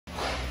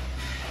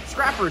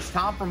Scrappers,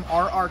 Tom from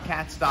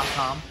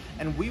rrcats.com,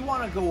 and we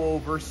want to go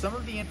over some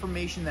of the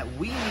information that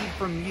we need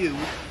from you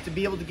to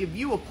be able to give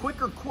you a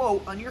quicker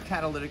quote on your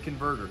catalytic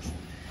converters.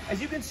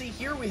 As you can see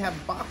here, we have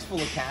a box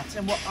full of cats,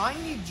 and what I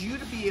need you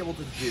to be able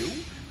to do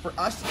for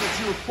us to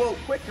get you a quote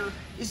quicker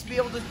is to be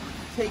able to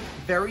take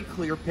very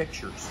clear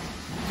pictures.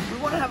 We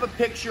want to have a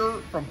picture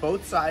from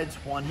both sides,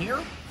 one here,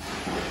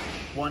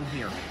 one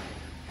here.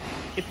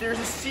 If there's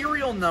a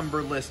serial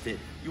number listed,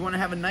 you want to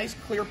have a nice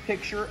clear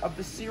picture of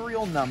the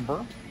serial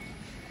number,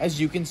 as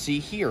you can see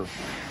here.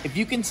 If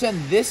you can send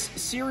this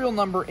serial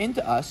number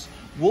into us,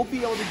 we'll be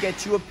able to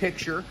get you a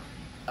picture,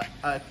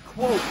 a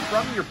quote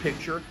from your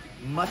picture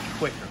much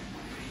quicker.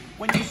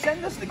 When you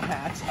send us the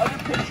cats, other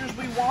pictures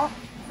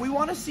we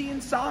want to see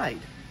inside.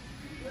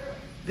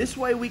 This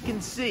way we can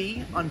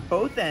see on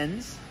both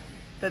ends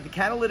that the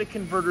catalytic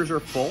converters are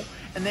full,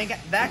 and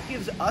that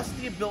gives us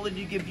the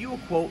ability to give you a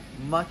quote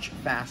much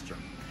faster.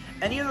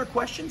 Any other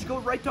questions, go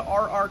right to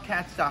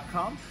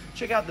rrcats.com.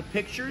 Check out the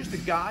pictures, the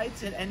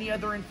guides, and any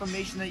other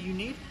information that you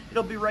need.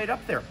 It'll be right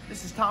up there.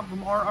 This is Tom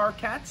from RR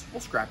Cats. We'll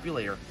scrap you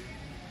later.